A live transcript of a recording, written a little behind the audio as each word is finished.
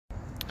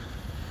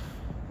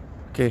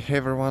Okay, hey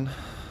everyone.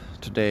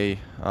 Today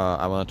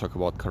I want to talk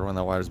about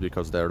coronavirus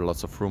because there are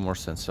lots of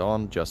rumors and so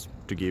on, just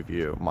to give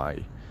you my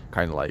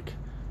kind of like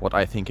what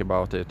I think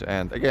about it.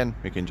 And again,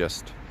 you can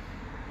just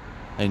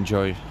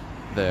enjoy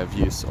the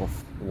views of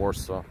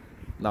Warsaw.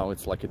 Now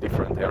it's like a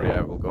different area.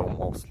 I will go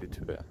mostly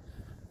to the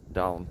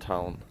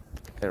downtown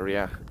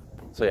area.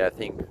 So yeah, I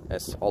think,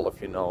 as all of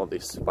you know,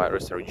 this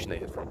virus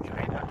originated from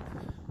China,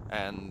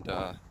 and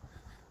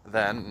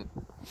then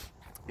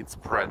it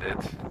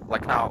spreaded,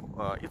 like now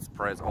it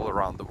spreads all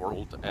around the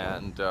world,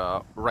 and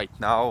right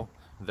now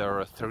there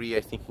are three,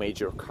 I think,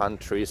 major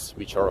countries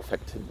which are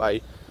affected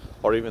by,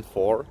 or even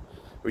four,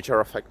 which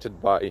are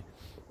affected by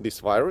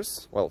this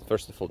virus. Well,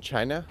 first of all,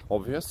 China,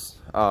 obvious,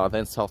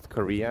 then South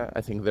Korea,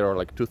 I think there are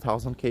like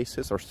 2,000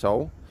 cases or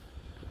so,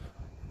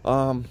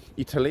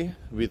 Italy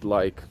with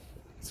like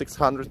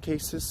 600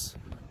 cases,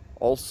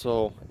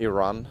 also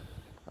Iran,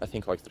 I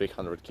think like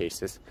 300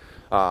 cases.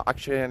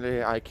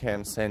 Actually, I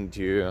can send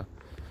you,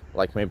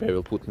 like, maybe I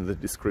will put in the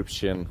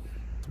description,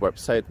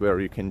 website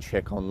where you can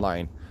check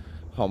online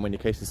how many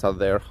cases are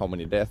there, how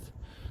many deaths.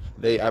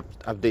 They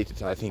update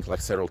it, I think,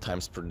 like several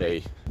times per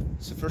day.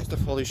 So first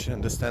of all, you should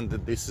understand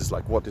that this is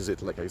like, what is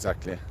it like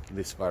exactly,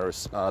 this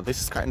virus? This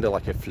is kind of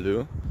like a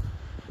flu,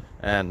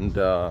 and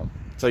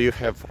so you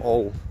have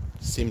all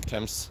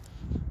symptoms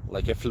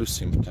like a flu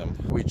symptom,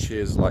 which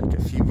is like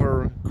a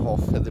fever,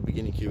 cough at the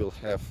beginning you will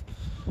have,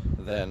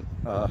 then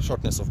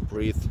shortness of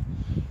breath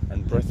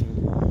and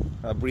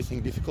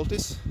breathing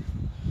difficulties.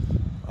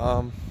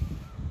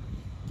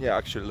 Yeah,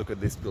 actually look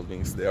at these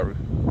buildings, they are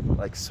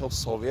like so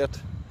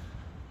Soviet.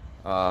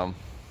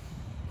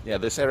 Yeah,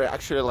 this area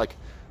actually, like,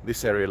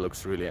 this area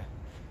looks really,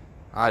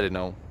 I don't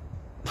know,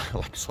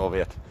 like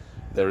Soviet.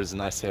 There is a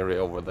nice area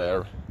over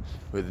there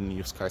with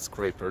new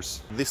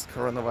skyscrapers. This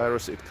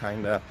coronavirus, it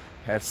kind of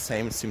has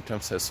same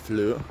symptoms as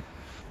flu,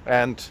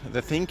 and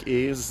the thing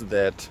is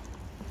that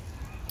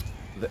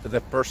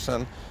the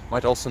person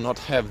might also not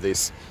have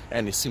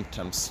any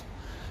symptoms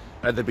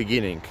at the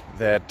beginning,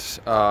 that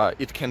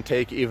it can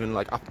take even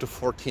like up to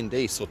 14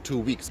 days or 2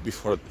 weeks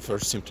before the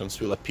first symptoms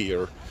will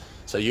appear.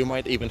 So you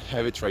might even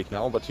have it right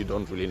now, but you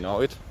don't really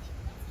know it,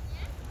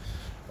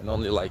 and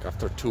only like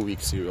after 2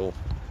 weeks you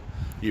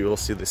will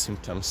see the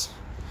symptoms.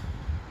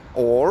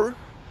 Or,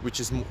 which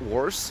is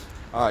worse,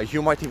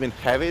 you might even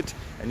have it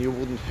and you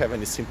wouldn't have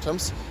any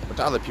symptoms, but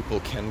other people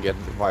can get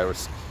the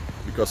virus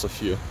because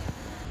of you.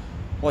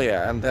 Well,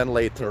 yeah, and then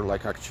later,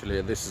 like, actually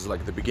this is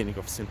like the beginning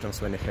of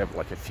symptoms when you have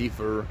like a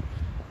fever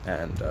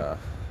and a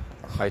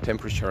high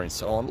temperature and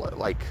so on,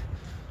 like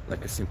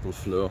a simple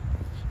flu.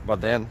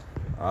 But then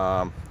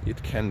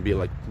it can be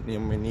like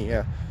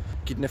pneumonia,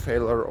 kidney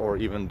failure, or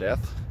even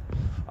death.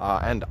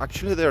 And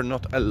actually there are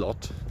not a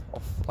lot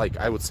of, like,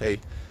 I would say,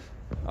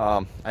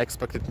 I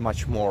expected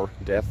much more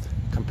death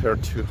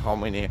compared to how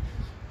many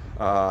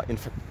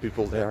infected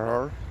people there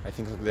are. I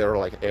think there are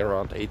like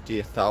around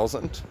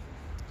 80,000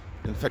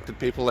 infected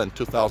people and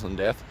 2,000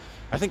 deaths.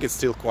 I think it's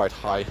still quite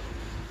high,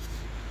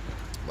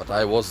 but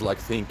I was like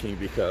thinking,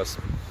 because,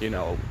 you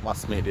know,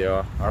 mass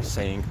media are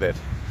saying that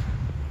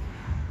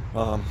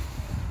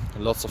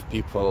lots of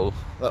people,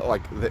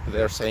 like,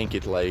 they're saying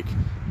it like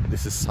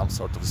this is some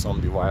sort of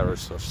zombie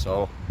virus or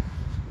so,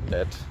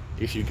 that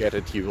if you get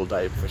it you will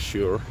die for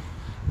sure.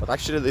 But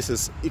actually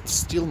it's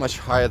still much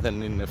higher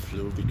than in the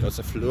flu, because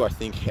the flu, I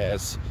think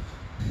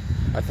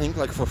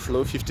like for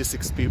flu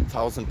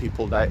 56,000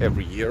 people die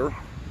every year,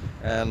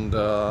 and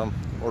or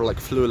like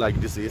flu-like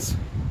disease.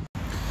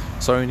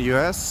 So in the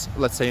US,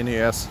 let's say in the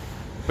US,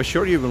 for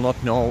sure you will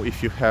not know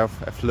if you have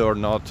a flu or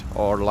not,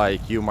 or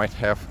like you might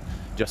have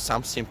just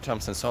some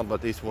symptoms and so on,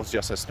 but it was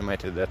just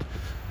estimated that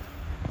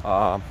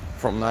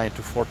from 9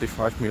 to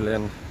 45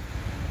 million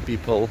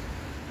people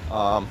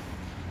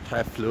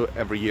have flu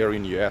every year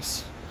in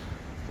US,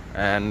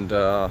 and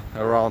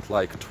around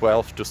like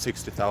 12 to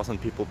 60,000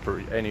 people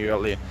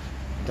annually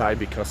die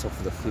because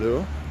of the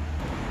flu.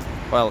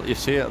 Well, you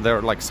see, there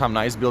are like some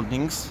nice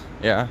buildings,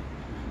 yeah,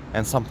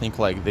 and something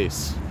like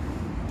this,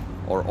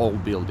 or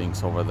old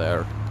buildings over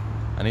there,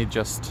 and it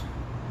just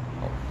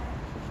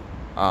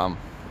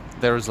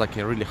there is like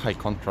a really high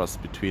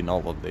contrast between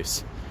all of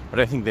this.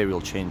 But I think they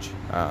will change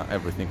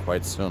everything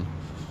quite soon.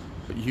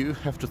 You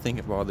have to think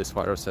about this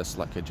virus as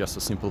like just a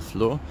simple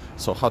flu.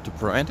 So how to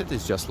prevent it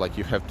is just like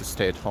you have to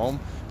stay at home,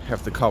 you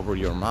have to cover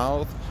your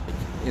mouth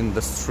in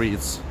the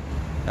streets,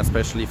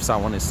 especially if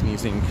someone is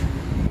sneezing.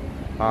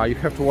 You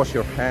have to wash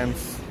your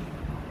hands.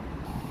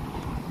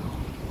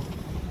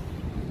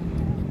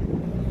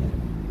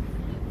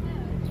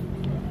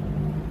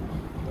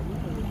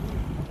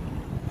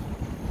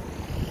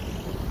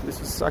 This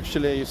is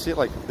actually, you see,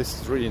 like, this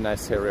is really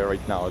nice area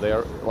right now. They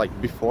are like,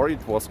 before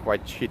it was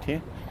quite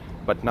shitty,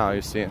 but now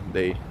you see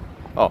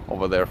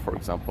over there, for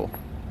example.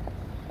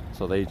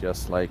 So they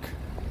just like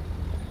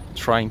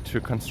trying to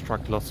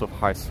construct lots of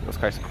high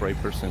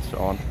skyscrapers and so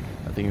on.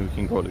 I think we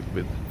can go a little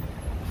bit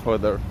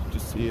further to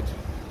see it.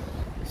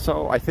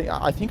 So I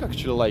think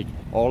actually, like,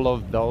 all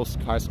of those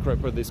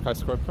these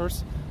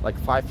skyscrapers, like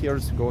 5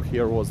 years ago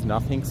here was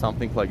nothing,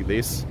 something like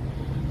this.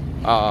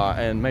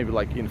 and maybe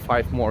like in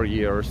 5 more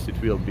years it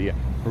will be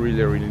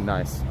really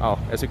nice. Oh,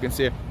 as you can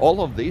see,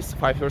 all of this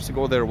 5 years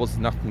ago there was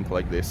nothing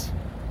like this,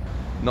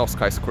 no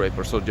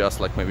skyscraper, so just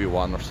like maybe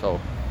one or so,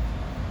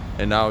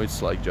 and now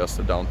it's like just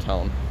a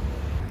downtown.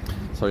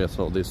 So yeah,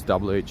 so this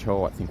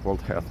WHO, I think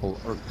World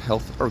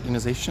Health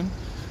Organization,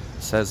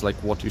 says like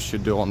what you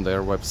should do on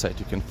their website.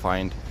 You can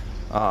find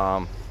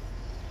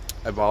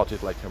about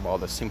it, like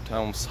about the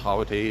symptoms,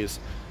 how it is,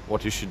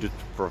 what you should do to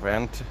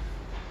prevent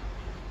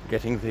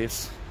getting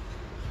this,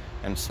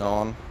 and so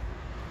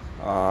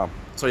on.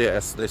 So yeah,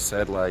 as they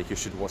said, like you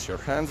should wash your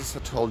hands, as I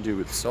told you,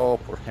 with soap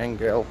or hand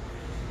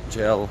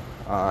gel,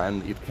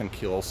 and it can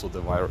kill also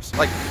the virus.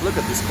 Like, look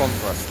at this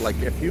contrast.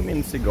 Like a few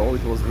minutes ago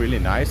it was really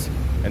nice,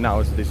 and now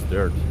it's this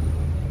dirt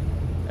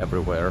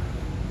everywhere.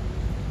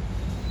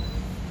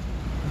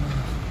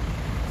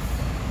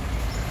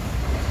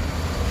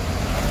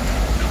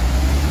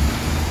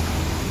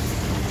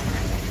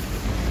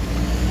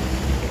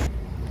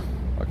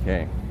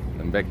 Okay,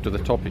 then back to the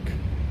topic.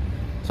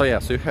 So yeah,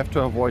 so you have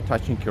to avoid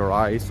touching your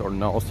eyes or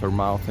nose or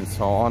mouth and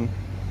so on,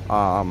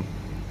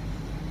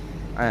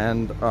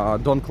 and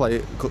don't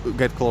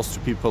get close to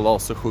people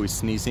also who is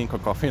sneezing or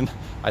coughing.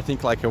 I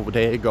think like a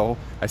day ago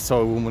I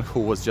saw a woman who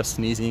was just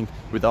sneezing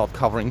without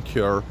covering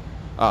her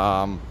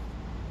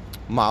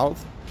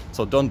mouth.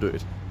 So don't do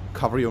it.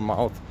 Cover your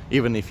mouth,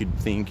 even if you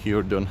think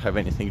you don't have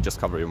anything, just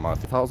cover your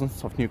mouth.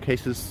 Thousands of new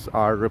cases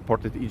are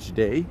reported each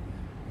day,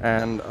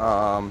 and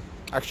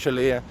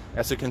actually,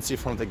 as you can see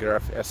from the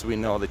graph, as we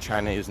know, that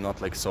China is not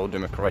like so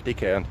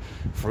democratic and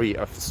free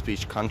of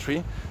speech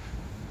country,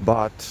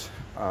 but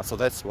so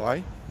that's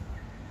why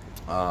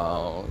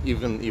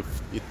even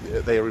if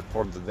they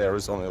report that there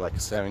is only like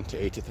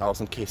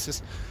 70,000-80,000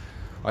 cases,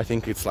 I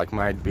think it's like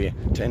might be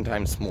 10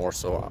 times more,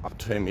 so up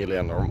to 1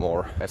 million or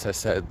more. As I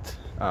said,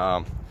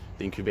 the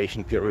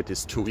incubation period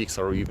is 2 weeks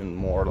or even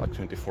more, like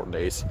 24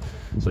 days.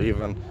 So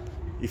even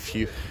if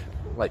you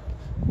like,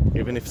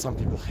 even if some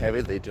people have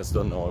it, they just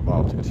don't know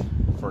about it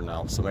for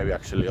now. So maybe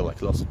actually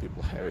like lots of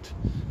people have it,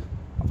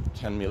 up to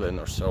 10 million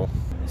or so.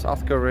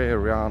 South Korea,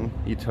 Iran,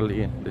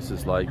 Italy, this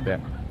is like the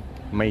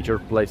major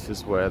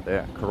places where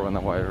the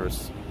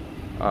coronavirus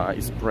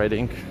is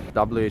spreading.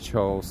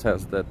 WHO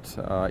says that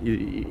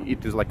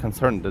it is like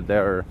concerned that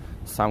there are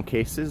some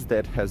cases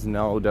that has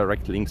no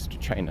direct links to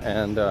China,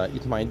 and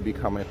it might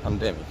become a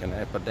pandemic. An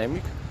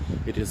epidemic,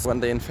 it is when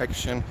the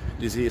infection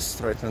disease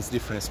threatens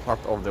different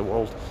parts of the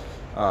world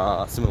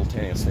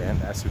simultaneously,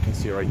 and as you can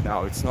see right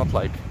now, it's not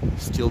like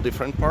still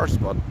different parts,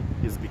 but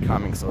it's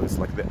becoming so. It's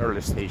like the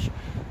early stage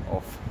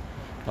of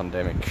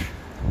pandemic.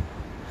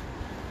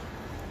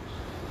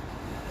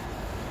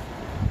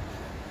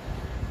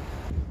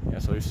 Yeah,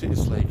 so you see,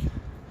 it's like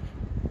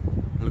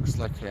looks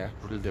like a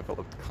really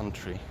developed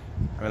country.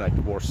 I mean, like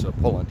Warsaw,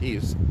 Poland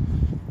is,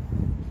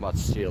 but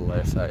still,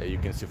 as you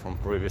can see from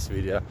previous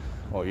video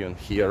or even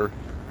here,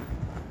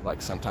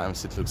 like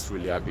sometimes it looks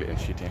really ugly and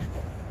shitty.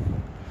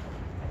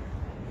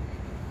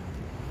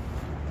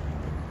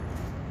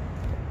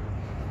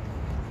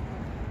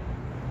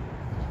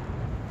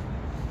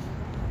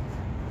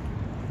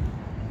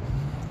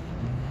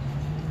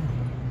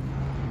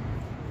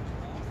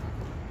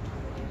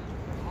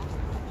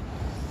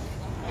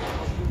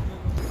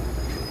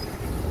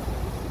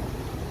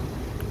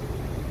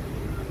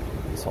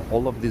 So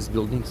all of these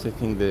buildings, I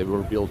think they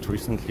were built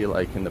recently,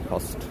 like in the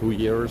past 2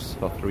 years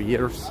or 3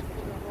 years.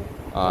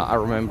 I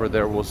remember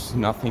there was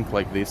nothing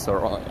like this,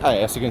 or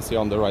as you can see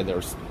on the right,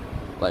 there's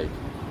like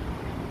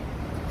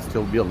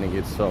still building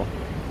it, so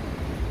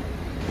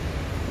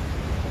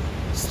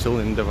still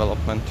in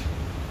development.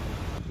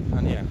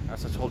 And yeah,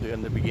 as I told you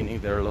in the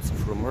beginning, there are lots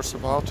of rumors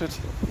about it,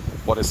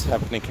 what is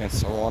happening and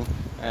so on.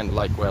 And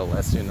like, well,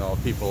 as you know,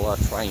 people are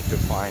trying to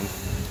find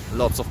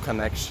lots of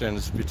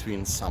connections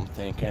between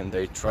something, and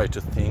they try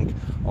to think,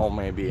 oh,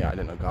 maybe, I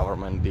don't know,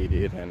 government did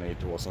it and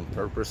it was on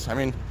purpose. I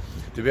mean,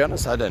 to be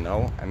honest, I don't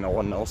know, and no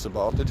one knows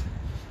about it.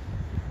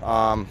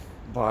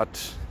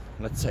 But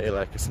let's say,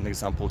 like as an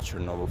example,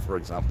 Chernobyl, for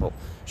example.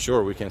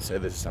 Sure, we can say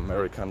this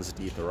Americans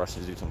did or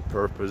Russians did on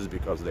purpose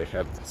because they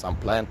had some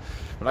plan,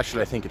 but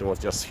actually I think it was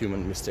just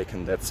human mistake,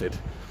 and that's it.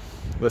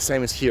 The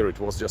same as here, it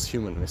was just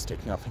human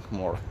mistake, nothing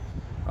more.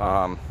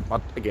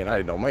 But again, I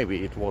don't know,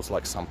 maybe it was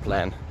like some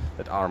plan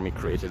that army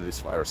created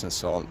this virus and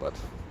so on, but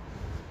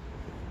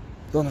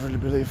I don't really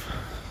believe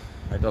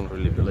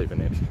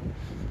in it.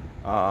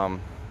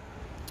 Well,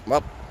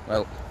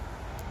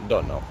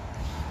 don't know,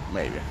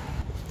 maybe.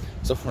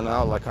 So for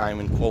now, like I'm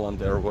in Poland,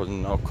 there was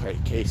no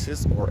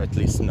cases, or at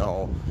least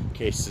no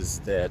cases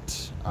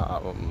that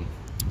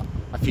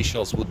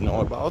officials would know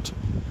about.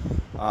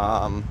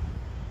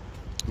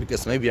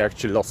 Because maybe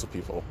actually lots of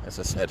people, as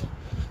I said,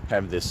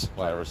 have this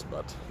virus,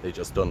 but they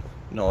just don't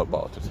know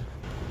about it.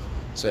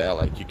 So yeah,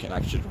 like you can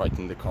actually write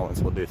in the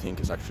comments what do you think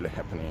is actually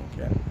happening,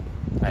 and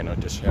I know,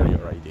 just share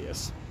your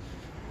ideas.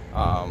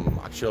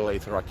 Actually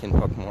later I can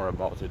talk more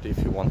about it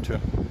if you want to.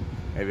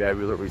 Maybe I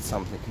will read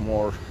something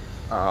more,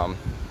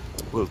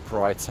 will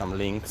provide some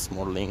links,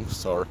 more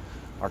links or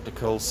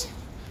articles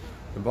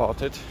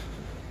about it.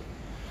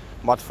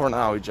 But for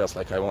now, it's just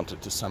like I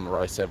wanted to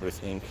summarize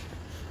everything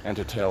and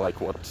to tell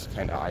like what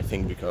kind of I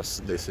think,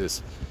 because this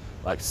is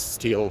like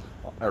still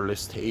early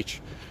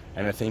stage,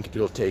 and I think it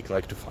will take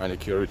like to find a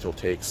cure, it will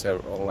take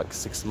several, like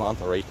 6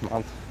 months or 8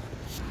 months.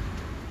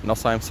 And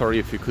also I'm sorry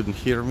if you couldn't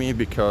hear me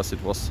because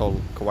it was so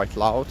quite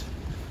loud.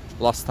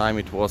 Last time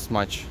it was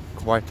much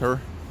quieter.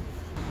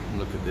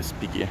 Look at this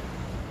piggy.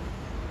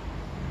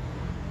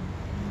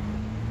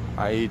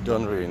 I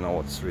don't really know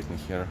what's written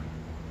here.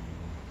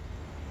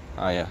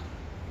 Ah yeah,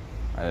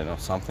 I don't know,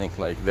 something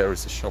like there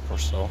is a shop or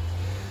so.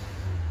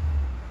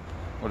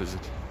 What is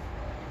it?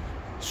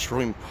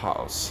 Shrimp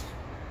house.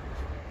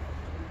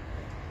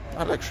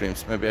 I like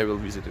shrimps, maybe I will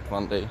visit it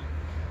one day.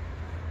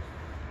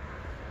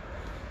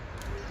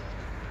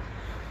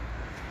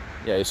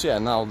 Yeah, you see,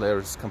 and now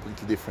there's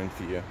completely different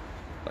view.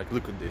 Like,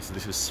 look at this,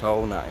 this is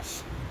so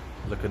nice.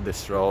 Look at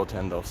this road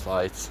and those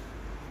lights.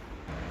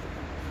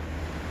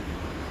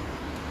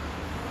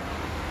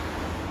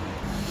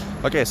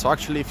 Okay, so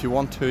actually if you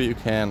want to, you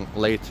can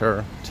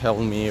later tell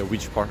me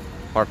which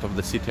part of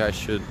the city I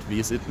should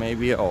visit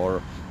maybe,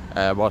 or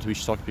about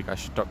which topic I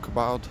should talk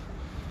about.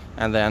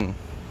 And then,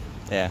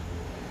 yeah,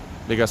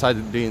 because I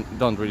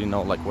don't really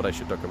know like what I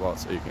should talk about,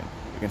 so you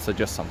can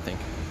suggest something.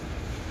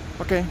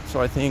 Okay, so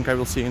I think I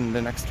will see you in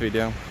the next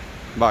video.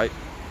 Bye.